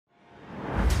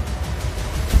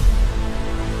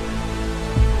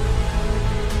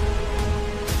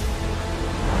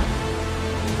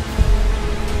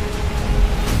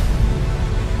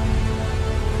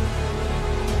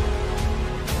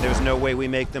way we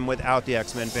make them without the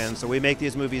X-Men fans. So we make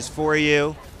these movies for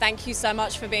you. Thank you so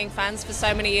much for being fans for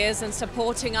so many years and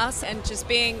supporting us and just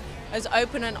being as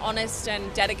open and honest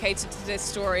and dedicated to this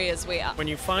story as we are. When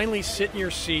you finally sit in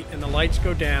your seat and the lights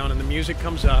go down and the music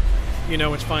comes up, you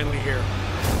know it's finally here.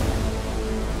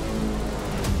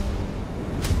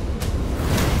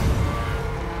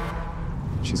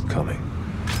 She's coming.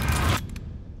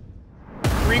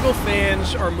 Regal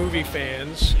fans are movie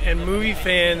fans, and movie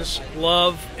fans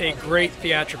love a great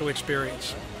theatrical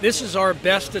experience. This is our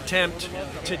best attempt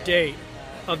to date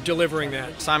of delivering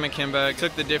that. Simon Kinberg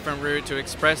took the different route to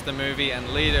express the movie and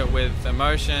lead it with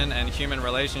emotion and human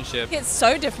relationship. It's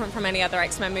so different from any other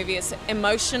X-Men movie. It's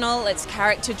emotional, it's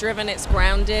character-driven, it's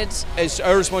grounded. It's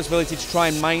our responsibility to try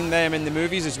and mind them in the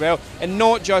movies as well, and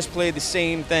not just play the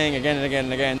same thing again and again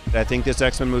and again. I think this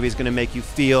X-Men movie is going to make you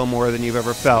feel more than you've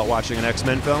ever felt watching an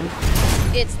X-Men film.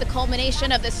 It's the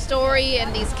culmination of the story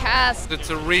and these casts. It's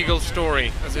a Regal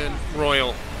story, as in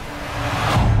royal.